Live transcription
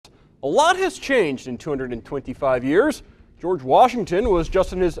A lot has changed in 225 years. George Washington was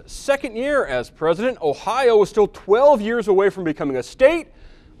just in his second year as president. Ohio was still 12 years away from becoming a state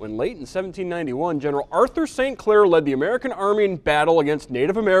when late in 1791, General Arthur St. Clair led the American Army in battle against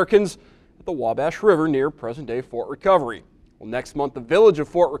Native Americans at the Wabash River near present-day Ft.Recovery. Well, next month, the village of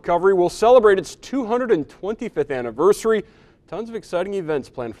Ft.Recovery will celebrate its 225th anniversary. Tons of exciting events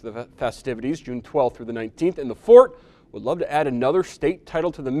planned for the festivities, June 12th through the 19th, and the fort would love to add another state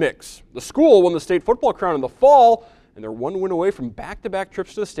title to the mix. The school won the state football crown in the fall, and they're one win away from back-to-back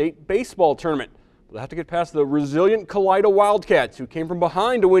trips to the state baseball tournament. They'll have to get past the resilient Kalida Wildcats, who came from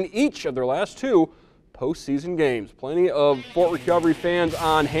behind to win each of their last two postseason games. Plenty of Ft.Recovery fans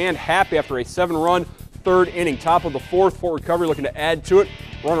on hand, happy after a 7-run third inning. Top of the fourth, Ft.Recovery looking to add to it.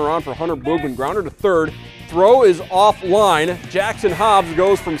 Runner on for Hunter Boogman, grounder to third. Throw is offline. Jackson Hobbs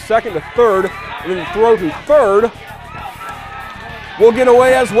goes from second to third, and then the throw to third will get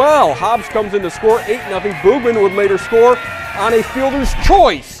away as well. Hobbs comes in to score 8-0. Boogman would later score on a fielder's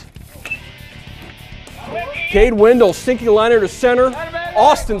choice. Cade Wendell sinking liner to center.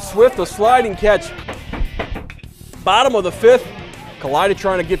 Austin Swift a sliding catch. Bottom of the fifth. Kalida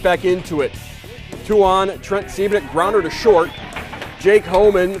trying to get back into it. 2 on, Trent Siebenek, grounder to short. Jake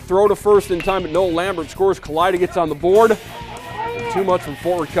Homan throw to first in time, but Noel Lambert scores. Kalida gets on the board. And too much from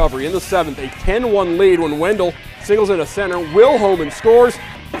Ft.Recovery. In the seventh, a 10-1 lead when Wendell singles into center. Will Homan scores.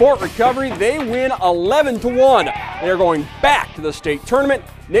 Ft.Recovery, they win 11-1. They're going back to the state tournament.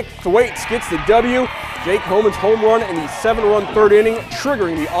 Nick Thwaites gets the W. Jake Homan's home run in the 7-run third inning,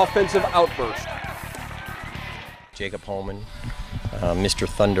 triggering the offensive outburst. Jacob Holman, Mr.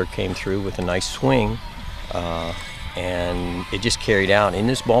 Thunder came through with a nice swing, and it just carried out. In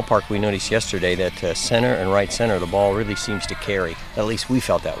this ballpark, we noticed yesterday that center and right center, the ball really seems to carry. At least we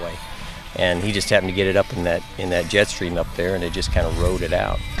felt that way. And he just happened to get it up in that jet stream up there, and it just kind of rode it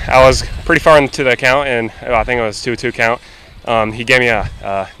out. I was pretty far into the count, and I think it was 2-2 count. He gave me a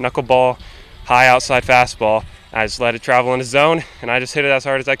knuckleball, high outside fastball. I just let it travel in the zone, and I just hit it as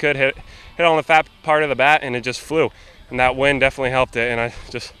hard as I could. Hit on the fat part of the bat, and it just flew. And that wind definitely helped it, and I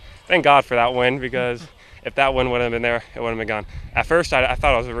just thank God for that wind, because if that wind wouldn't have been there, it wouldn't have been gone. At first, I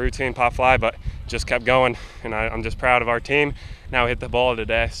thought it was a routine pop fly, but just kept going, and I'm just proud of our team. Now we hit the ball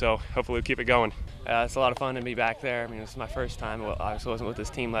today, so hopefully we'll keep it going. It's a lot of fun to be back there. I mean, this is my first time. Well, I wasn't with this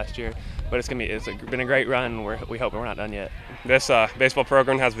team last year, but it's been a great run, and we hope we're not done yet. This baseball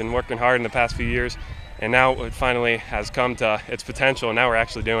program has been working hard in the past few years, and now it finally has come to its potential, and now we're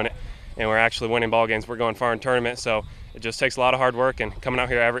actually doing it, and we're actually winning ball games. We're going far in tournaments, so it just takes a lot of hard work and coming out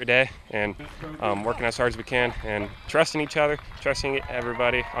here every day and working as hard as we can and trusting each other, trusting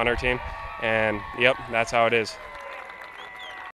everybody on our team, and yep, that's how it is.